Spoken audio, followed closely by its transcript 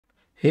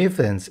Hey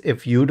friends,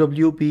 if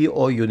UWP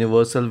or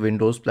Universal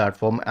Windows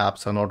Platform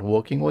apps are not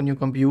working on your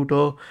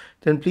computer,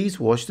 then please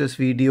watch this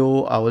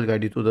video. I will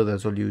guide you through the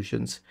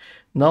resolutions.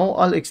 Now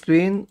I'll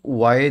explain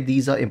why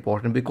these are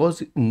important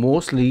because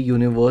mostly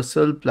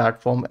Universal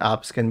Platform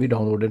apps can be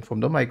downloaded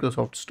from the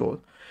Microsoft Store.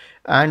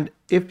 And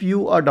if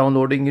you are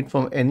downloading it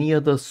from any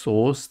other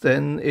source,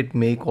 then it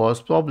may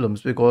cause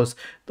problems because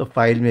the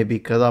file may be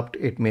corrupt,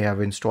 it may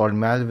have installed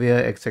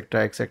malware,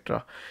 etc.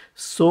 etc.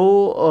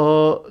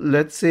 So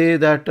let's say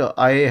that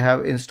I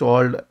have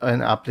installed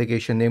an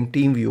application named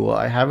TeamViewer.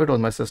 I have it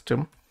on my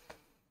system.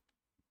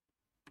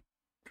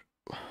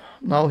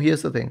 Now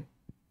here's the thing.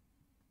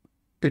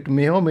 It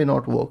may or may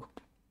not work.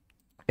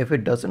 If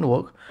it doesn't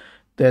work,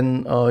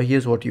 then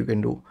here's what you can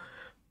do.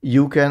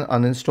 You can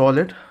uninstall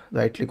it,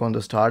 right click on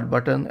the start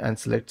button and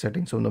select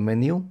settings from the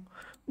menu.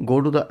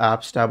 Go to the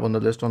apps tab on the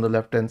list on the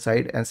left hand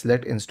side and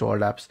select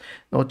installed apps.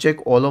 Now check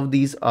all of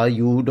these are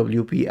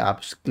UWP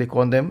apps. Click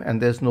on them and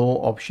there's no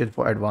option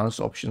for advanced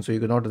options, so you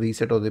cannot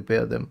reset or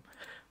repair them.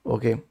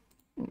 Okay,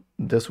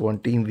 this one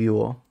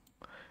TeamViewer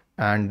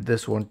and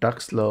this one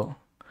Tuxler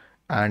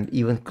and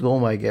even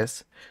Chrome, I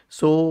guess.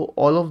 So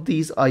all of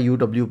these are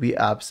UWP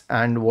apps,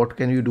 and what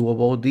can you do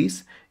about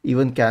these?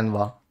 Even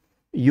Canva,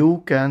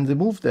 you can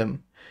remove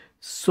them.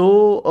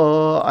 So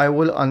I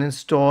will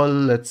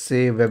uninstall, let's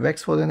say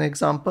WebEx for an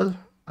example.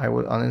 I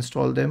will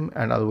uninstall them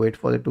and I'll wait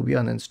for it to be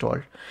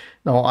uninstalled.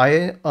 Now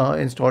I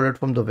installed it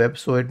from the web,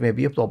 so it may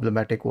be a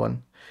problematic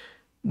one.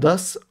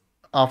 Thus,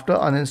 after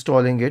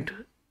uninstalling it,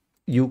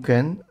 you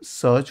can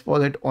search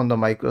for it on the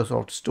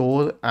Microsoft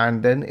Store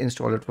and then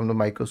install it from the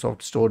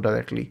Microsoft Store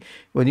directly.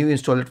 When you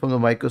install it from the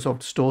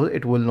Microsoft Store,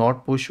 it will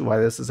not push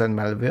viruses and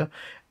malware.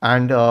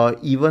 And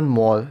even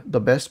more,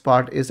 the best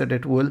part is that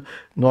it will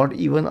not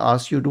even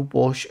ask you to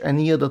push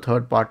any other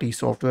third-party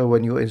software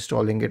when you're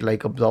installing it,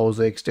 like a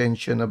browser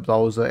extension, a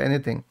browser,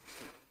 anything.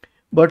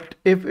 But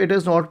if it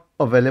is not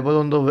available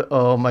on the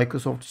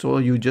Microsoft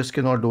Store, you just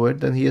cannot do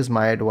it, then here's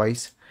my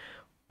advice.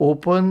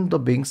 Open the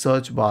Bing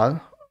search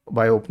bar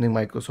by opening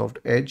Microsoft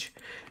Edge,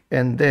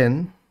 and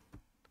then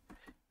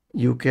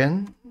you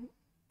can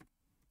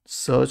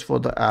search for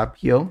the app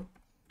here.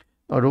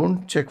 Now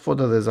don't check for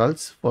the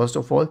results. First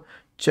of all,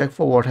 check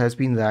for what has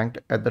been ranked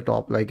at the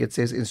top, like it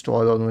says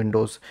install on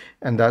Windows,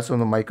 and that's on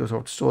the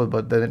Microsoft Store,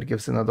 but then it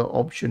gives another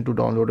option to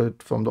download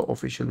it from the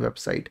official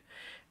website.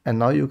 And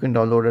now you can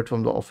download it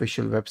from the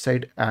official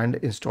website and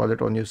install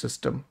it on your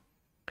system.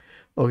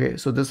 Okay,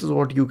 so this is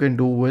what you can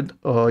do with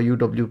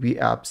UWP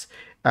apps.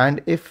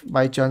 And if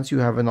by chance you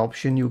have an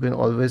option, you can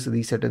always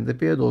reset and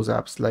repair those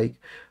apps. Like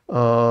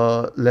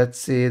let's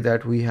say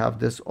that we have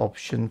this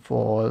option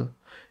for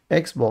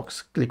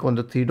Xbox. Click on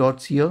the three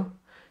dots here,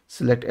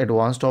 select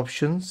advanced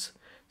options,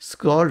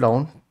 scroll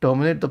down,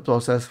 terminate the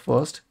process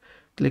first,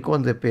 click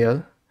on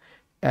repair,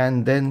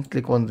 and then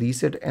click on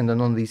reset and then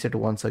on reset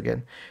once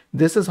again.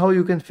 This is how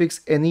you can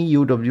fix any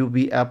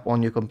UWP app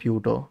on your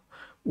computer.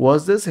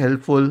 Was this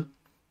helpful?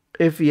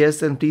 If yes,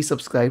 then please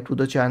subscribe to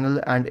the channel,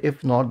 and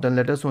if not, then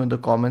let us know in the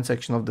comment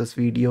section of this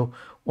video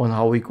on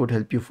how we could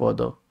help you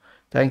further.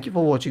 Thank you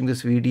for watching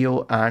this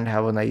video and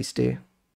have a nice day.